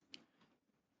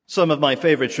Some of my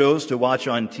favorite shows to watch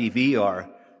on TV are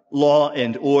Law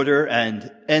and Order and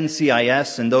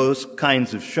NCIS and those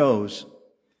kinds of shows.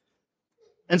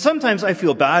 And sometimes I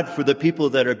feel bad for the people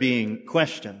that are being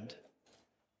questioned,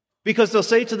 because they'll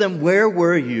say to them, "Where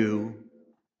were you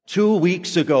 2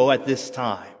 weeks ago at this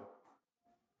time?"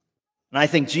 And I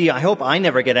think, gee, I hope I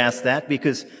never get asked that,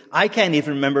 because I can't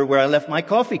even remember where I left my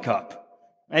coffee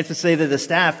cup. I have to say to the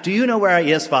staff, "Do you know where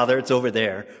yes, Father, it's over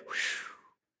there."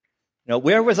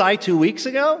 Where was I 2 weeks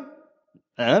ago?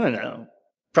 I don't know.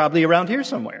 Probably around here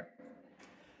somewhere.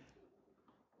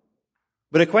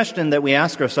 But a question that we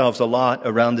ask ourselves a lot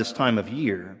around this time of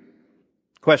year,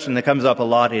 a question that comes up a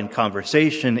lot in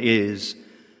conversation is,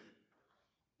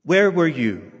 where were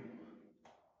you?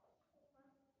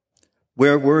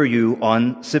 Where were you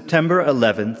on September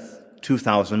 11th,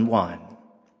 2001?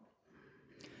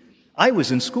 I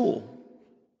was in school.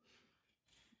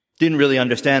 Didn't really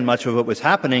understand much of what was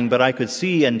happening, but I could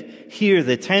see and hear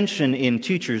the tension in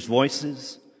teachers'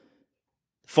 voices,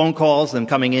 phone calls, them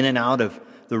coming in and out of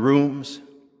the rooms.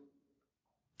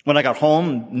 When I got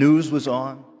home, news was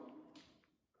on.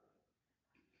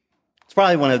 It's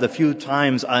probably one of the few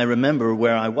times I remember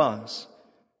where I was.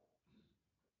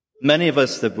 Many of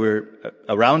us that were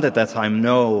around at that time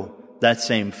know that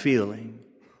same feeling.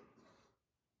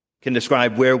 Can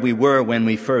describe where we were when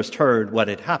we first heard what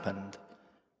had happened.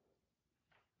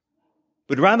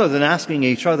 But rather than asking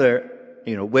each other,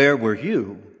 where were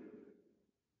you?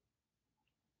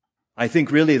 I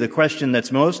think really the question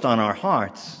that's most on our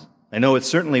hearts, I know it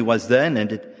certainly was then,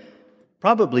 and it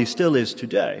probably still is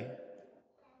today,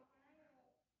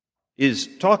 is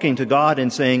talking to God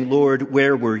and saying, "Lord,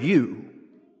 where were you?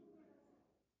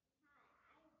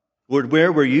 Lord,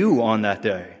 where were you on that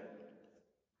day?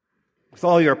 With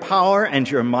all your power and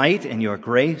your might and your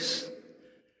grace,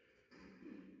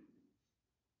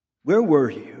 where were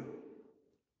you?"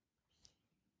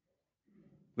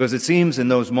 Because it seems in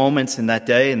those moments in that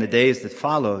day and the days that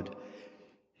followed,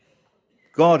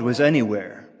 God was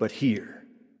anywhere but here.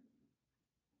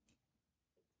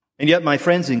 And yet, my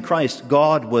friends in Christ,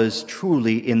 God was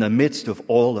truly in the midst of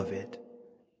all of it.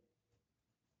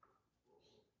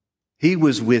 He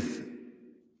was with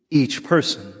each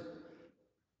person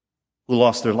who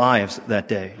lost their lives that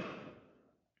day.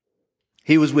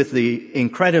 He was with the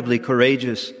incredibly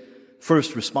courageous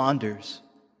first responders,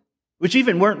 which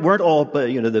even weren't all,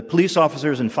 the police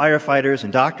officers and firefighters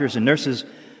and doctors and nurses.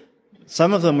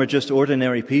 Some of them were just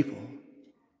ordinary people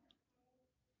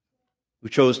who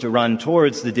chose to run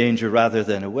towards the danger rather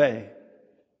than away,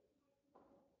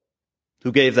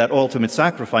 who gave that ultimate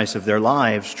sacrifice of their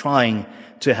lives trying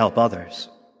to help others.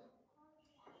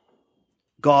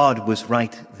 God was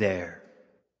right there.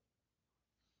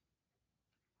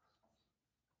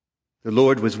 The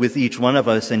Lord was with each one of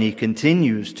us, and He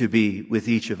continues to be with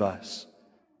each of us.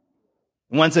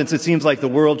 In one sense, it seems like the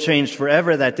world changed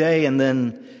forever that day, and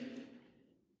then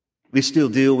we still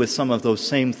deal with some of those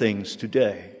same things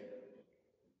today.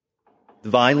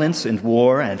 The violence and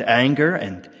war and anger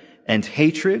and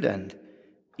hatred and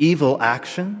evil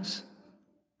actions.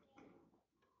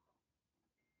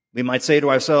 We might say to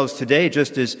ourselves today,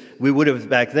 just as we would have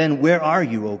back then, "Where are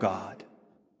you, O God?"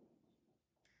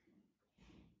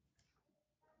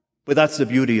 But that's the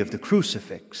beauty of the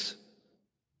crucifix,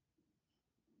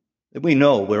 that we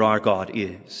know where our God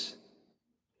is.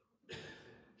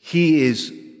 He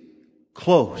is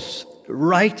close,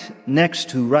 right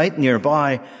next to, right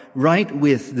nearby, right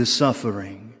with the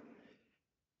suffering.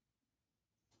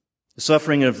 The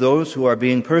suffering of those who are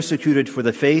being persecuted for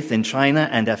the faith in China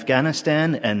and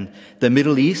Afghanistan and the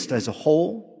Middle East as a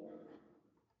whole.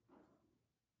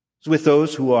 It's with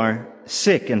those who are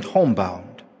sick and homebound.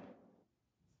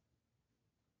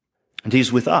 And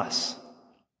He's with us.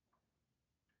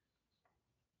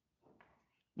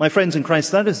 My friends in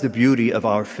Christ, that is the beauty of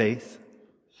our faith.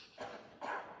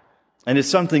 And it's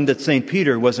something that St.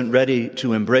 Peter wasn't ready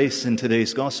to embrace in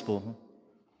today's gospel.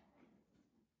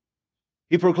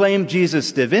 He proclaimed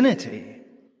Jesus' divinity,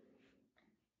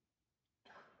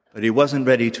 but he wasn't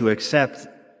ready to accept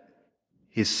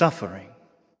His suffering.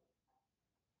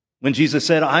 When Jesus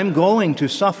said, "I'm going to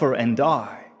suffer and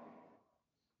die,"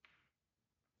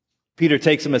 Peter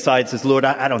takes him aside and says, "Lord,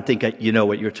 I don't think you know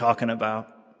what you're talking about.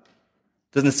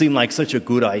 Doesn't seem like such a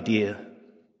good idea."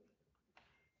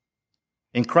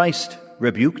 And Christ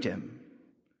rebuked him.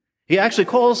 He actually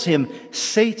calls him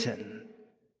Satan,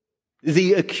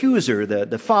 the accuser,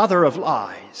 the father of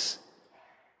lies.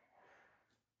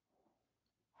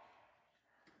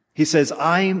 He says,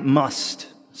 "I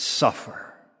must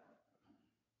suffer."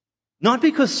 Not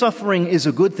because suffering is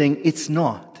a good thing, it's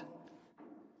not.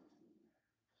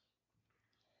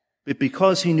 but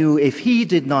because he knew if he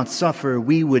did not suffer,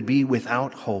 we would be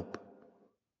without hope.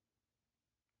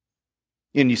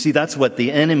 And you see, that's what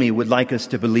the enemy would like us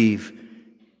to believe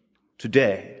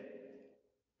today.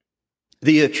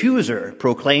 The accuser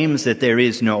proclaims that there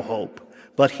is no hope,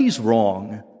 but he's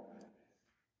wrong.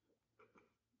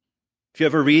 If you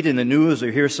ever read in the news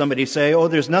or hear somebody say, oh,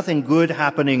 there's nothing good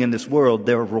happening in this world,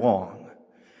 they're wrong.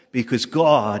 Because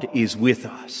God is with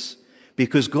us.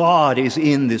 Because God is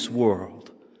in this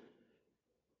world.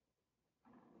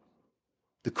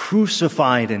 The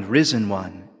crucified and risen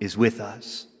one is with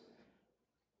us.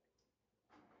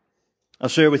 I'll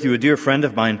share with you a dear friend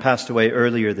of mine passed away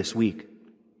earlier this week.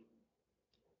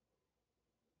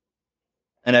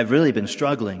 And I've really been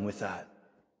struggling with that.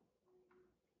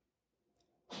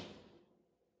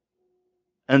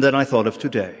 And then I thought of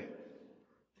today.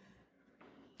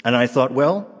 And I thought,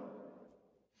 well,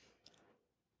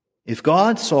 if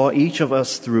God saw each of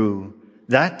us through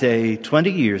that day 20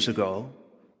 years ago,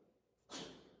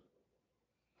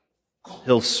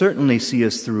 He'll certainly see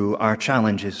us through our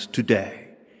challenges today.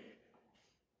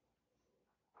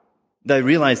 I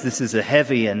realize this is a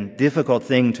heavy and difficult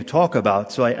thing to talk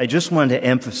about, so I just want to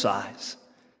emphasize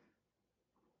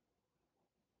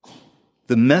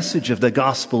the message of the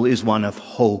gospel is one of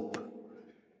hope,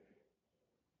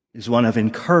 is one of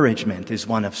encouragement, is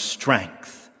one of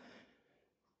strength.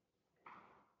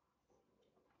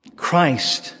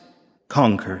 Christ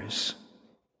conquers.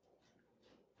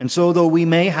 And so though we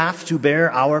may have to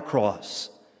bear our cross,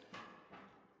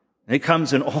 it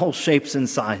comes in all shapes and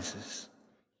sizes,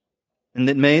 and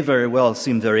it may very well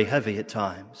seem very heavy at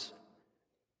times.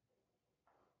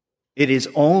 It is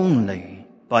only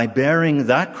by bearing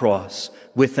that cross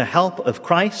with the help of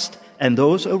Christ and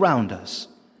those around us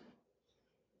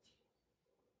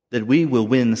that we will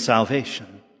win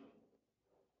salvation.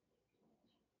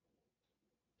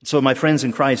 So, my friends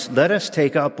in Christ, let us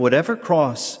take up whatever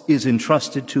cross is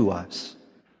entrusted to us.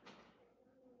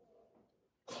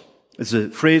 It's a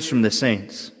phrase from the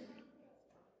saints.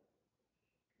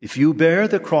 If you bear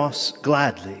the cross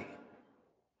gladly,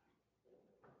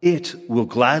 it will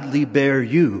gladly bear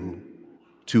you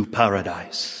to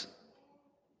paradise.